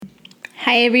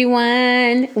Hi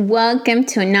everyone, welcome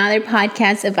to another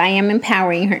podcast of I Am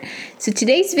Empowering Her. So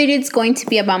today's video is going to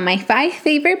be about my 5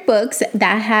 favorite books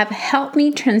that have helped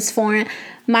me transform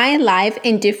my life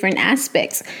in different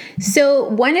aspects. So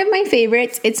one of my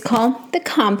favorites, it's called The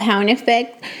Compound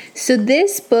Effect. So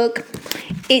this book,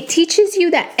 it teaches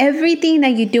you that everything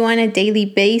that you do on a daily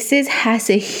basis has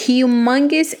a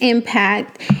humongous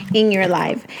impact in your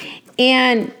life.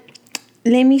 And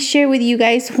let me share with you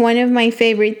guys one of my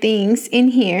favorite things in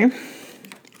here.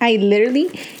 I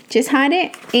literally just had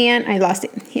it and I lost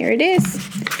it. Here it is.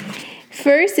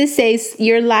 First, it says,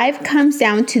 your life comes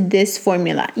down to this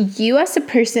formula. You as a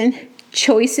person,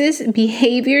 choices,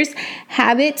 behaviors,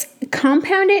 habits,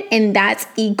 compounded, and that's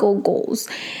equal goals.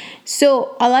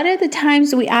 So a lot of the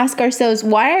times we ask ourselves,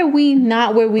 why are we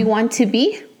not where we want to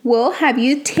be? Well, have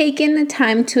you taken the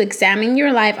time to examine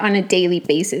your life on a daily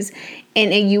basis?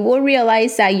 And you will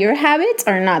realize that your habits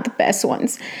are not the best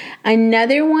ones.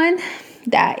 Another one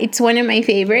that it's one of my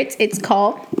favorites, it's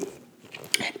called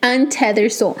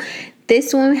Untethered Soul.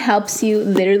 This one helps you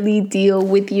literally deal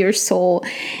with your soul.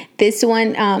 This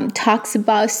one talks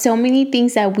about so many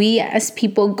things that we as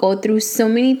people go through, so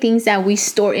many things that we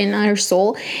store in our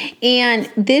soul.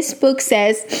 And this book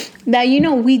says that,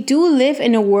 we do live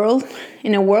in a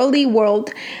worldly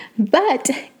world, but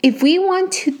if we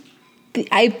want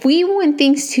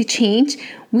things to change,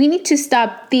 we need to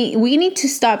stop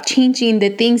changing the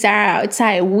things that are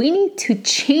outside. We need to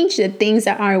change the things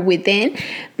that are within,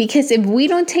 because if we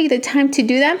don't take the time to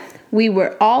do that, we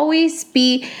will always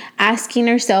be asking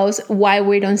ourselves why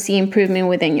we don't see improvement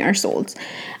within our souls.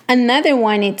 Another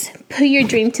one, it's Put Your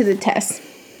Dream to the Test.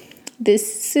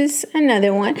 This is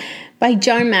another one by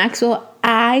John Maxwell.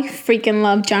 I freaking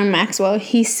love John Maxwell.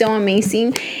 He's so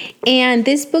amazing. And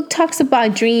this book talks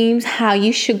about dreams, how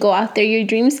you should go after your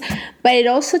dreams. But it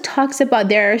also talks about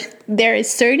there are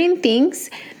certain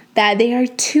things that they are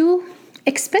too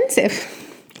expensive.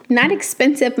 Not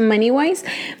expensive money-wise,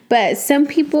 but some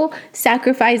people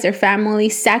sacrifice their family,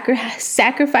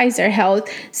 sacrifice their health,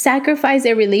 sacrifice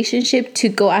their relationship to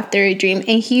go after a dream.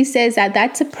 And he says that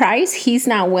that's a price he's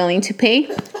not willing to pay,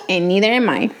 and neither am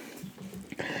I.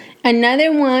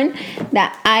 Another one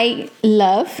that I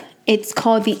love, it's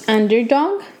called The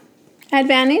Underdog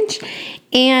Advantage.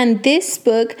 And this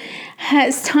book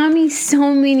has taught me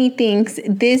so many things.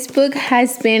 This book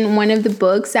has been one of the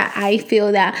books that I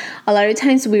feel that a lot of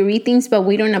times we read things, but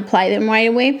we don't apply them right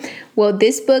away. Well,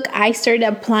 this book, I started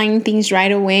applying things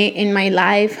right away in my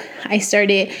life. I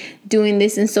started doing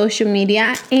this in social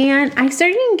media, and I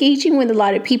started engaging with a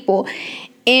lot of people.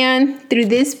 And through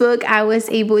this book, I was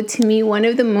able to meet one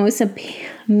of the most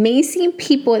amazing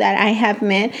people that I have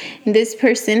met. And this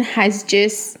person has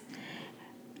just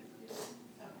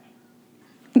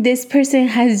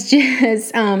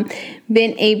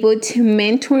been able to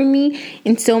mentor me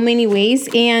in so many ways.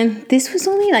 And this was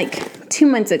only like 2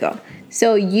 months ago.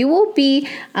 So you will be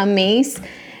amazed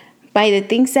by the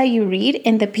things that you read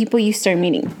and the people you start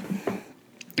meeting.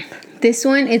 This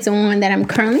one is the one that I'm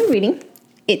currently reading.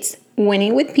 It's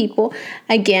Winning with People,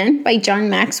 again, by John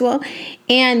Maxwell.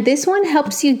 And this one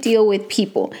helps you deal with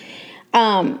people.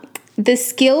 The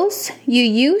skills you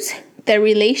use, the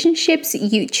relationships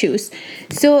you choose.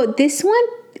 So this one,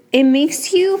 it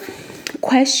makes you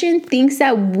question things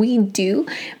that we do,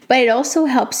 but it also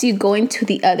helps you go into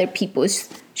the other people's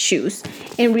shoes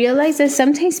and realize that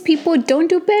sometimes people don't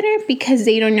do better because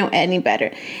they don't know any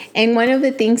better. And one of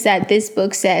the things that this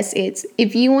book says is,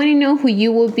 if you want to know who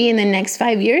you will be in the next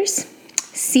 5 years,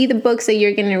 see the books that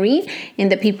you're going to read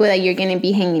and the people that you're going to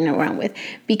be hanging around with,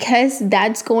 because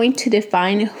that's going to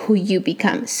define who you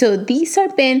become. So these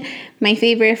have been my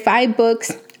favorite 5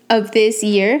 books of this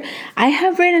year. I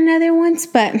have read another ones,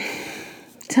 but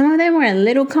some of them were a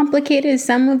little complicated.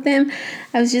 Some of them,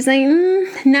 I was just like,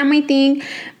 not my thing.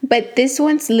 But this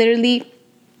one's literally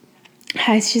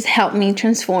has just helped me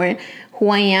transform who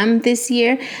I am this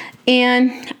year.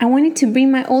 And I wanted to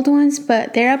bring my old ones,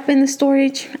 but they're up in the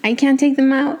storage. I can't take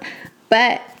them out.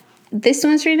 But this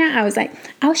one's right now, I was like,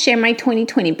 I'll share my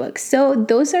 2020 books. So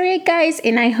those are it, guys.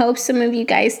 And I hope some of you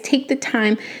guys take the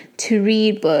time to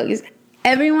read books.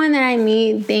 Everyone that I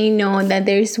meet, they know that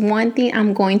there's one thing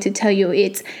I'm going to tell you.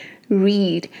 It's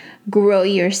read, grow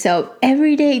yourself.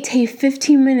 Every day, take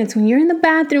 15 minutes. When you're in the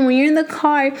bathroom, when you're in the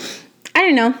car, I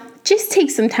don't know, just take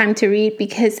some time to read,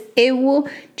 because it will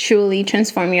truly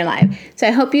transform your life. So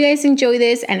I hope you guys enjoy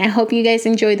this, and I hope you guys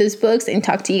enjoy those books, and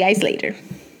talk to you guys later.